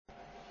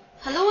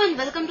Hello and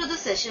welcome to the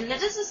session.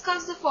 Let us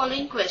discuss the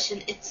following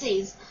question. It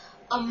says,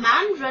 a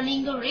man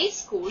running a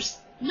race course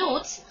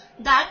notes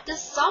that the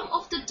sum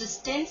of the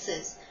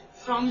distances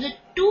from the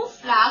two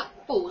flag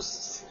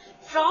posts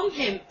from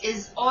him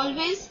is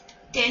always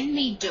 10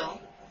 meter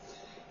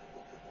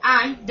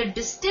and the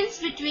distance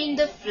between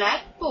the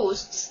flag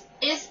posts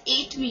is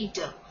 8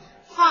 meter.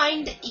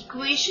 Find the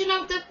equation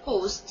of the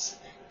posts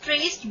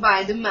traced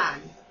by the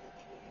man.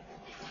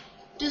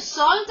 To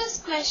solve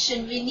this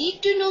question, we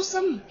need to know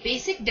some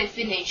basic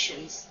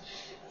definitions.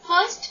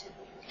 First,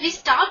 we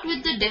start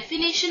with the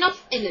definition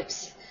of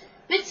ellipse,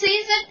 which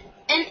says that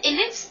an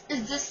ellipse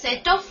is the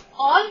set of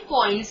all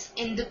points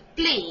in the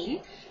plane,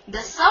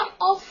 the sum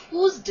of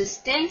whose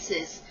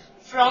distances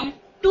from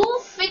two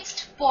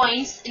fixed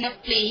points in a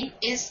plane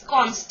is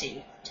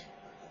constant.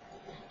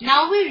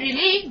 Now we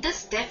relate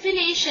this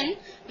definition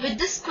with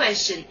this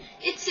question.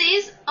 It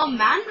says a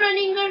man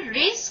running a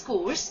race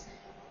course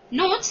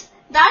notes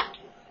that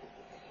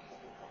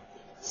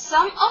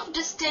sum of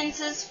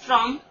distances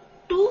from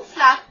two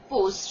flag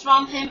posts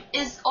from him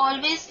is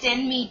always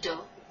 10 meter.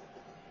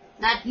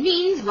 That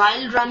means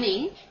while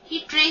running,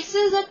 he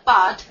traces a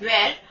path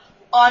where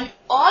on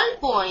all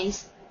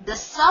points the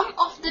sum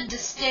of the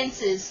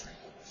distances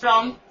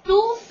from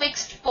two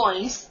fixed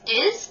points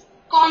is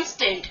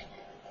constant.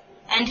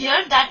 And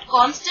here that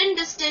constant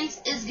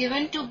distance is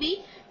given to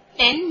be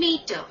 10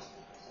 meter.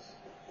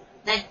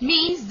 That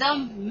means the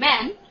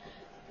man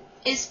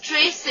is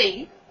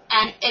tracing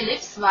an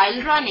ellipse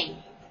while running.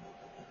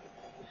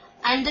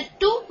 And the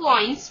 2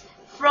 points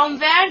from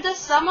where the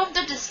sum of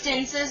the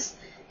distances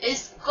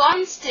is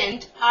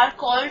constant are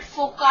called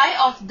foci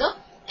of the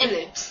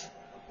ellipse.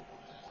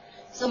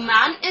 So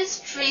man is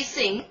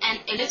tracing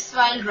an ellipse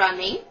while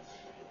running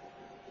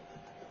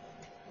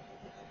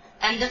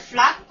and the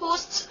flag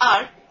posts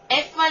are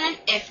F1 and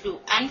F2,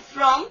 and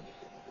from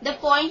the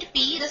point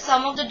P the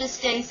sum of the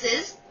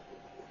distances,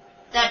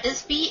 that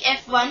is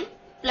PF1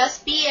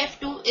 plus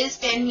PF2 is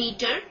 10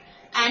 meter,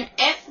 and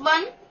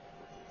F1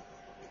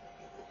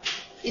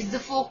 is the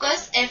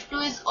focus,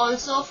 F2 is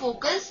also a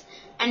focus,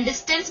 and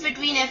distance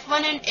between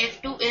F1 and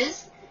F2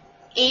 is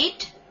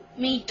 8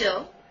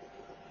 meter.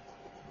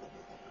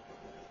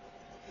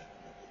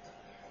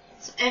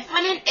 So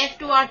F1 and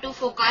F2 are two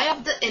foci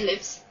of the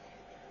ellipse,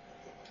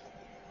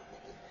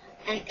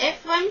 and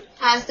F1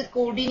 has the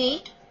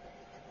coordinate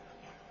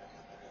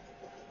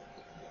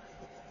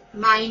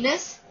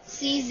minus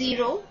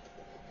C0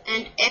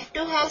 and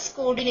F2 has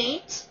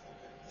coordinates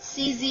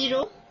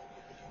C0.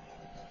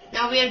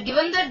 Now we are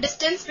given the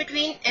distance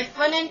between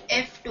F1 and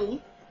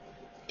F2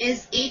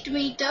 is 8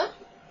 meter.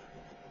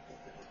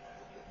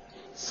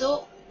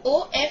 So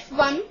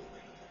OF1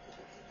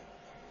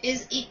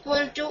 is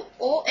equal to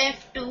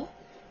OF2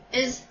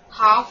 is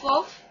half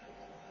of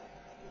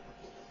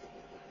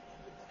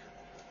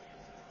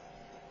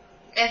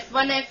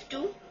F1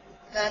 F2,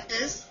 that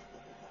is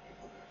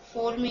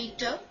 4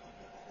 meter.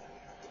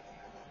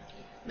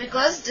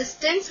 Because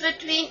distance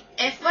between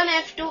F1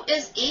 F2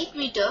 is 8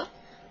 meter,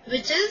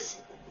 which is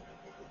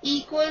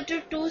equal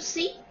to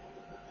 2C,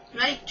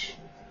 right?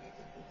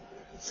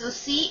 So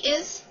C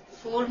is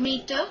 4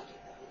 meter.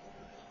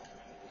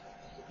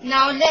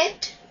 Now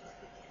let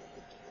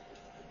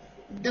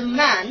the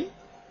man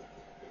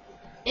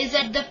is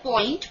at the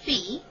point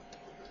P.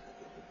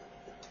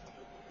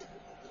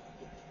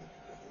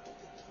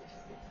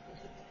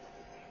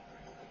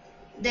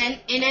 Then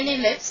in an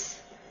ellipse,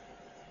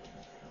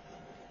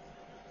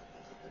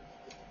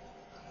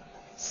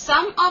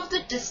 sum of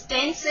the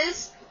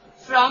distances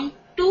from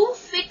two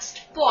fixed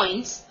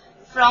points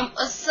from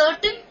a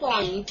certain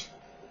point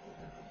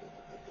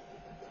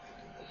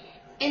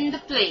in the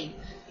plane.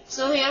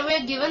 So here we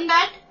are given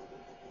that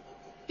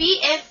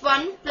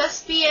PF1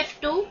 plus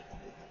PF2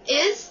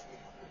 is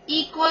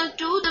equal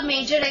to the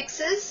major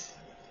axis.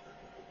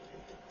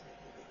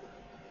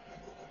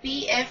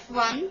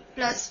 PF1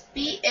 plus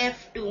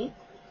PF2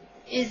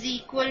 is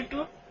equal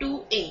to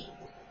 2A.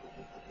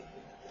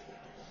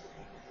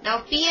 Now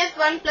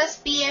PF1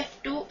 plus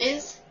PF2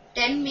 is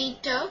 10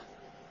 meter.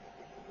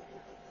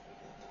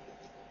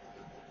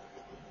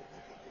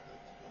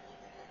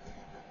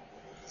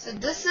 So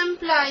this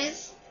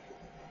implies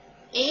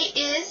A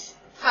is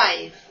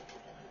 5.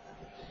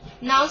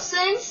 Now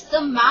since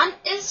the man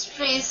is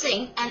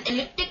tracing an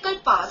elliptical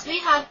path, we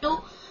have to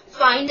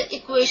find the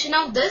equation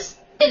of this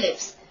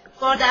ellipse.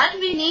 For that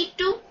we need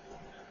to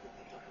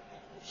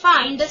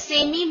find the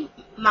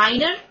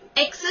semi-minor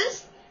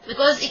axis,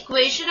 because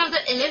equation of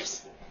the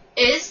ellipse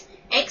is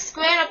x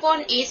square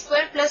upon a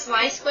square plus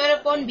y square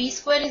upon b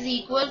square is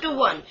equal to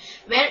 1,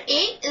 where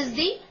a is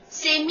the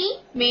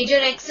semi-major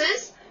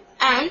axis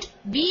and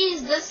b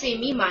is the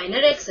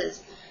semi-minor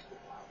axis.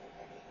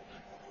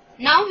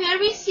 Now here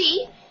we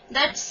see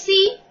that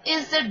c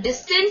is the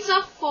distance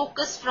of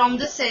focus from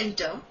the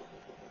center.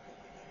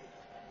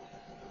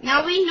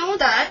 Now we know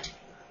that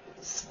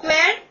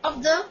square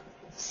of the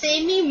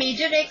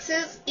semi-major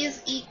axis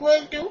is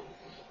equal to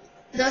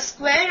the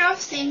square of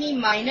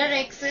semi-minor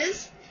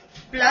axis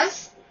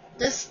plus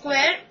the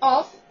square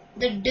of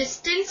the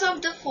distance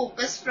of the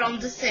focus from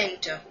the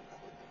center.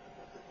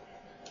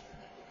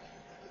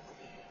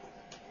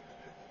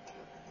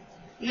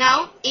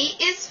 Now A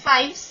is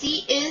 5,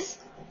 C is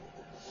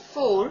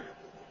 4.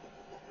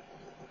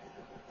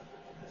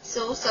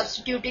 So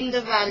substituting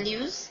the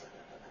values,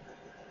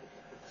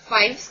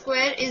 5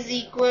 square is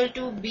equal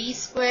to B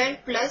square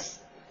plus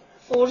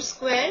 4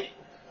 square,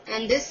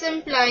 and this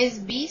implies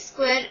B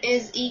square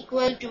is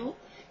equal to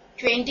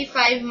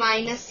 25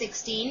 minus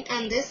 16,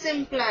 and this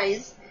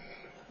implies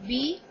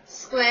B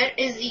square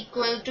is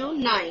equal to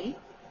 9,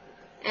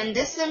 and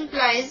this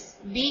implies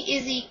B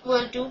is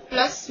equal to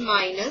plus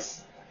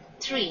minus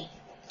 3.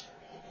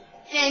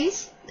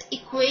 Hence, the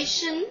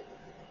equation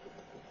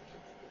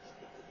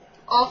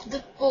of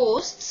the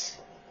posts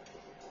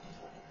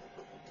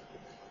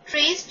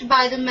traced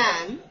by the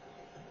man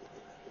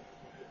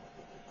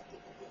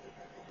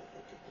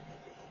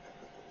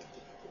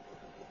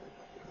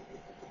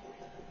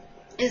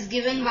is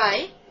given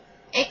by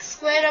x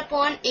square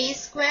upon a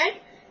square,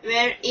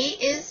 where a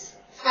is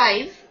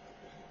 5,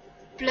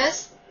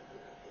 plus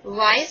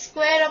y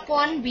square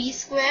upon b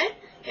square,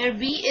 where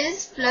b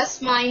is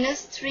plus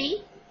minus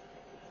 3.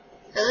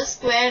 So the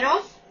square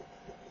of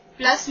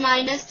plus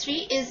minus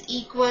 3 is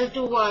equal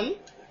to 1,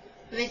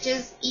 which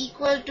is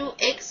equal to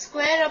x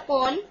square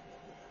upon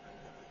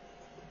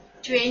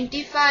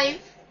 25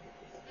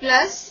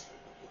 plus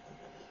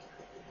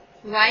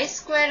y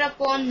square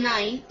upon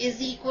 9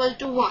 is equal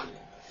to 1.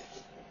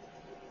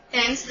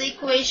 Hence, the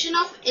equation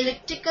of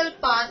elliptical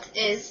path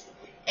is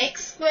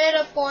x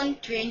square upon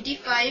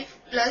 25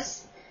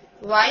 plus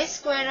y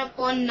square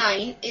upon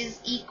 9 is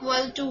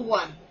equal to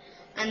 1.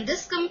 And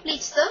this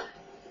completes the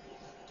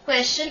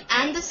question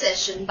and the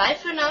session. Bye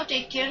for now.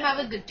 Take care. Have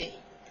a good day.